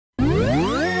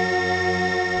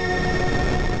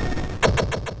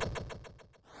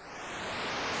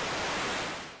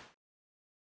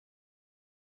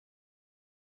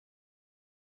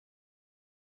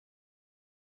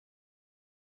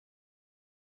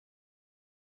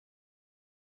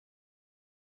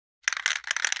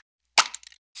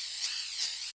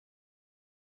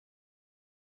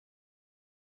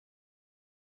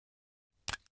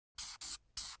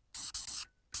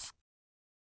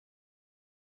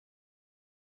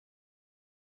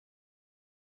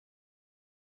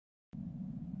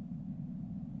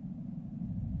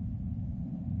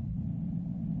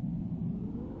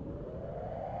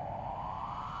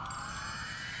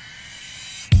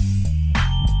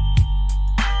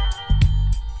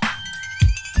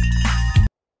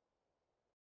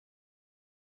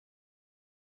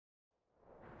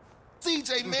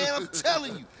CJ, man, I'm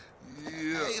telling you.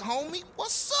 Yeah. Hey, homie,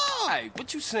 what's up? Hey,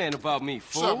 what you saying about me,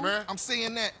 fool? What's up, man? I'm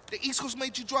saying that the East Coast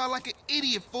made you drive like an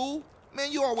idiot, fool.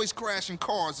 Man, you always crashing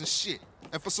cars and shit.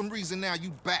 And for some reason now you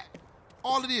back.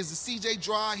 All it is CJ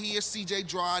drive here, CJ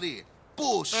drive there.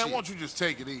 Bullshit. Man, why don't you just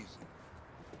take it easy?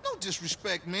 No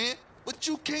disrespect, man, but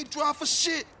you can't drive for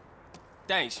shit.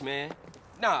 Thanks, man.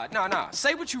 Nah.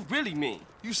 Say what you really mean.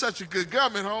 You such a good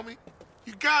gunman, homie.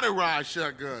 You gotta ride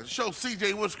shotgun. Show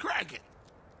CJ what's cracking.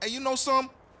 Hey, you know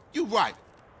something? You right.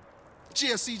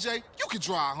 Yeah, CJ, you can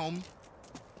drive, homie.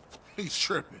 He's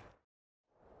tripping.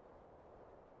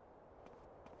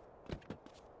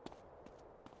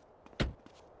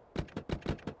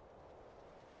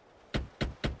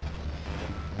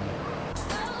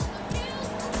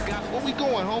 Where we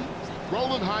going, homie?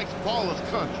 Rolling Heights, Ballers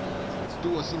Country. Let's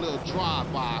do us a little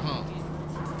drive-by,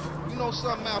 huh? You know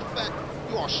something, matter of fact,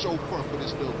 you are chauffeur for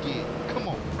this little gig. Come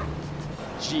on.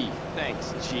 G,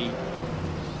 thanks, G.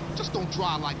 Just don't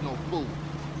drive like no fool.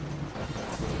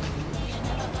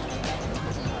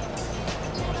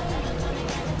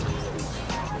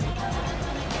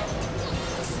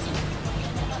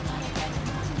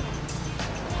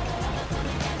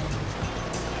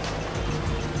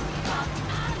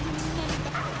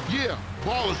 Yeah,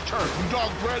 Ballers Turf. You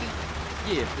dogs ready?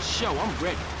 Yeah, for sure, I'm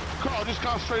ready. Carl, just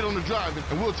concentrate on the driving,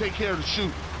 and we'll take care of the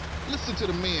shooting. Listen to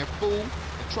the man, fool,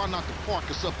 and try not to park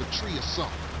us up a tree or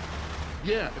something.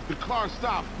 Yeah, if the car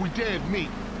stops, we dead meat.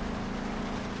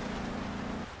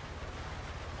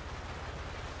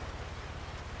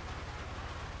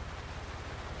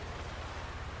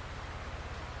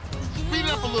 Speed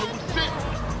it up a little, we sit.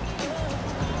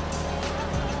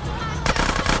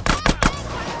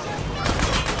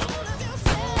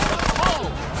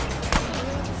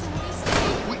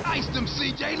 Iced them,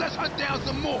 CJ. Let's hunt down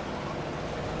some more.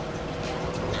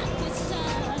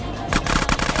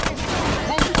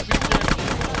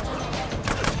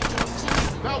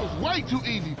 That was way too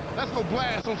easy. Let's go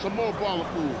blast on some more baller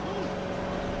food.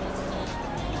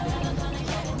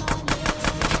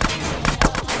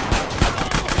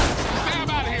 Stab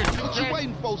out of here, CJ. What you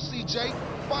waiting for, CJ?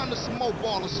 Find us some more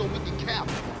ballers so we can cap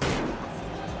them.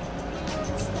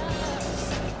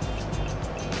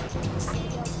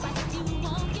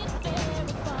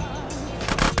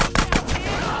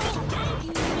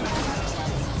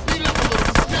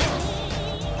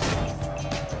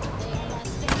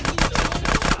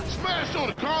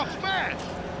 Carl, smash!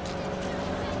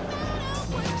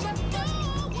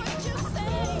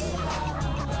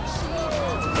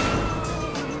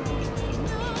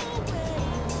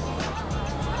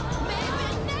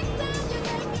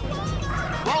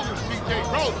 Rolling, CJ,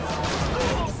 rolling!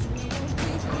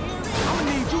 I'm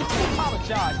gonna need you to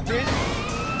apologize, bitch.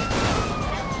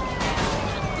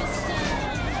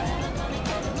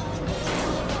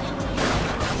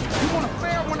 You want a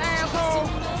fair one, asshole?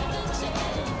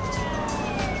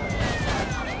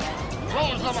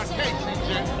 Rollers on my case,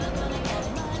 CJ.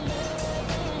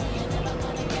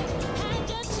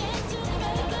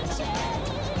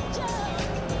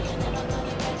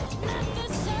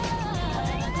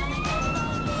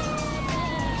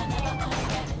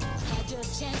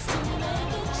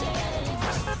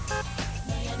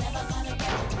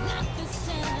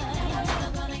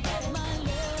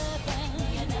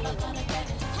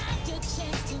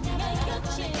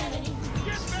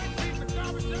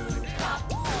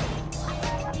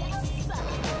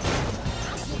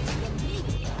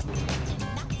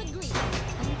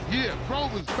 Yeah,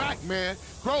 Grover's back, man.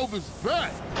 Grover's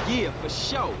back. Yeah, for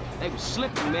sure. They was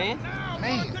slipping, man.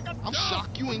 Man, I'm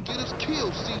shocked you ain't get us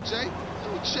killed, CJ.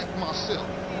 Let me check myself.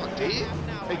 Am I dead?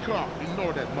 Hey, Carl,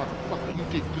 ignore that motherfucker. You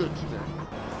did good today.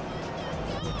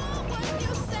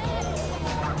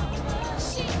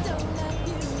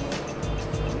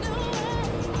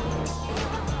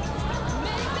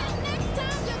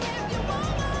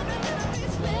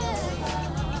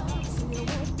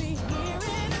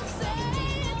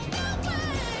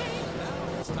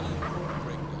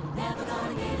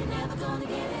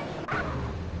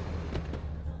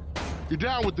 You're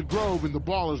down with the Grove and the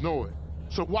Ballers know it.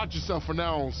 So watch yourself from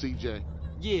now on, CJ.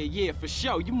 Yeah, for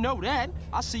sure. You know that.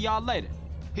 I'll see y'all later.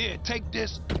 Here, take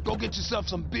this. Go get yourself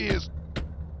some beers.